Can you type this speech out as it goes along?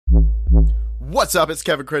What's up? It's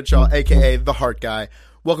Kevin Crenshaw, aka The Heart Guy.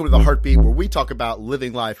 Welcome to The Heartbeat, where we talk about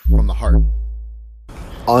living life from the heart.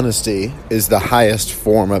 Honesty is the highest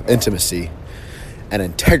form of intimacy, and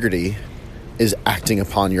integrity is acting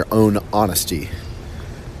upon your own honesty.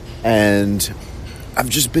 And I've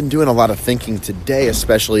just been doing a lot of thinking today,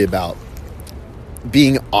 especially about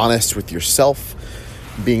being honest with yourself,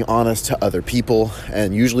 being honest to other people.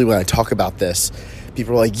 And usually when I talk about this,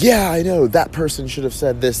 people are like, yeah, I know, that person should have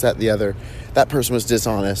said this, that, the other. That person was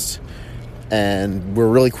dishonest. And we're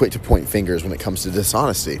really quick to point fingers when it comes to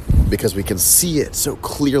dishonesty because we can see it so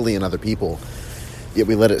clearly in other people, yet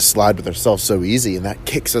we let it slide with ourselves so easy, and that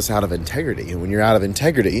kicks us out of integrity. And when you're out of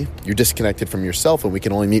integrity, you're disconnected from yourself, and we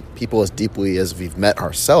can only meet people as deeply as we've met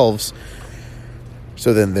ourselves.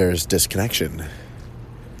 So then there's disconnection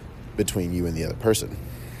between you and the other person.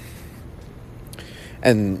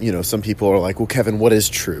 And, you know, some people are like, well, Kevin, what is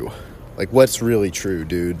true? Like, what's really true,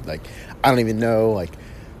 dude? Like, I don't even know, like,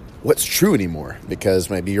 what's true anymore, because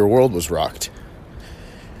maybe your world was rocked.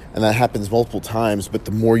 And that happens multiple times, but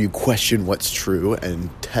the more you question what's true and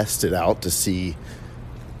test it out to see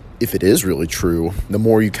if it is really true, the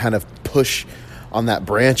more you kind of push on that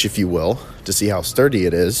branch, if you will, to see how sturdy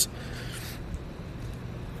it is,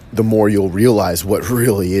 the more you'll realize what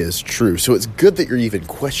really is true. So it's good that you're even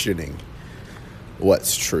questioning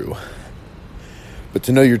what's true. But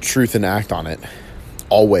to know your truth and act on it,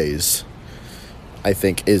 always, I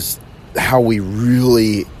think, is how we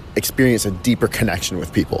really experience a deeper connection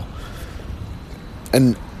with people.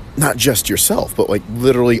 And not just yourself, but like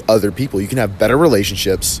literally other people. You can have better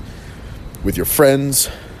relationships with your friends,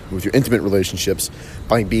 with your intimate relationships,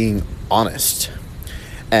 by being honest.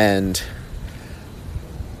 And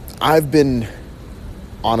I've been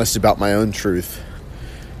honest about my own truth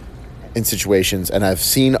in situations, and I've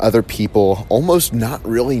seen other people almost not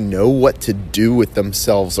really know what to do with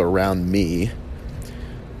themselves around me,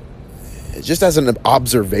 just as an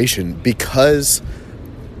observation, because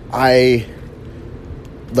I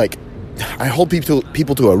hold people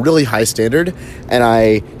to a really high standard, and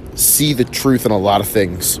I see the truth in a lot of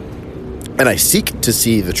things, and I seek to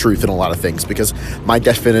see the truth in a lot of things, because my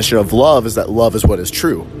definition of love is that love is what is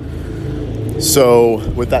true. So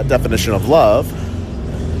with that definition of love,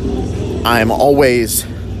 I'm always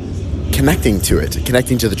connecting to it,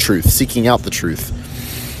 connecting to the truth, seeking out the truth.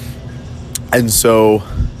 And so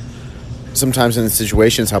sometimes in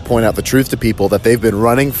situations, I'll point out the truth to people that they've been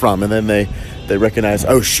running from, and then they recognize,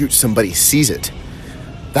 oh shoot, somebody sees it.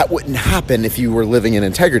 That wouldn't happen if you were living in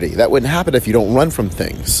integrity. That wouldn't happen if you don't run from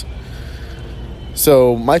things.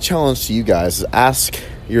 So my challenge to you guys is ask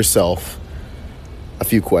yourself a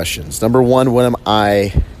few questions. Number one, what am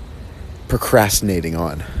I procrastinating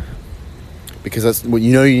on? Because that's when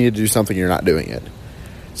you know you need to do something, you're not doing it.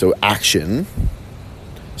 So action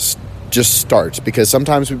just starts, because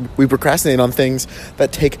sometimes we procrastinate on things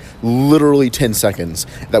that take literally 10 seconds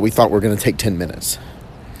that we thought were going to take 10 minutes.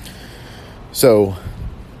 So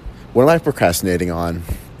what am I procrastinating on?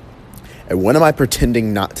 And what am I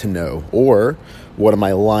pretending not to know? Or what am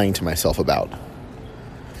I lying to myself about?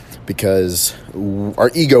 Because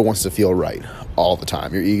our ego wants to feel right all the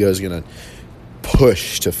time. Your ego is going to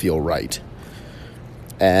push to feel right.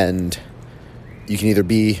 And you can either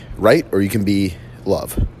be right or you can be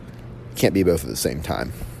love. You can't be both at the same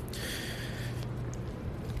time.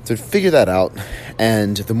 So figure that out.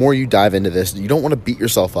 And the more you dive into this, you don't want to beat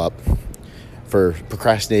yourself up for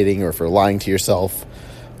procrastinating or for lying to yourself.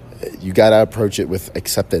 You got to approach it with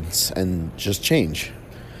acceptance and just change,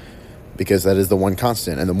 because that is the one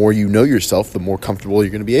constant. And the more you know yourself, the more comfortable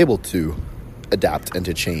you're going to be able to adapt and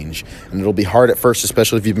to change. And it'll be hard at first,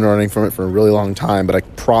 especially if you've been running from it for a really long time. But I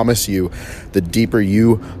promise you, the deeper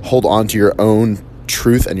you hold on to your own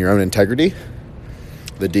truth and your own integrity,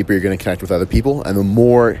 the deeper you're going to connect with other people, and the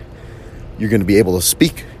more you're going to be able to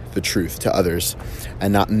speak the truth to others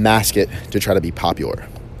and not mask it to try to be popular.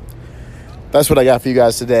 That's what I got for you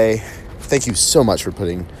guys today. Thank you so much for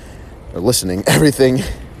listening to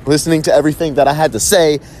everything that I had to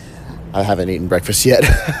say. I haven't eaten breakfast yet.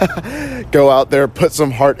 Go out there, put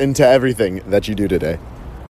some heart into everything that you do today.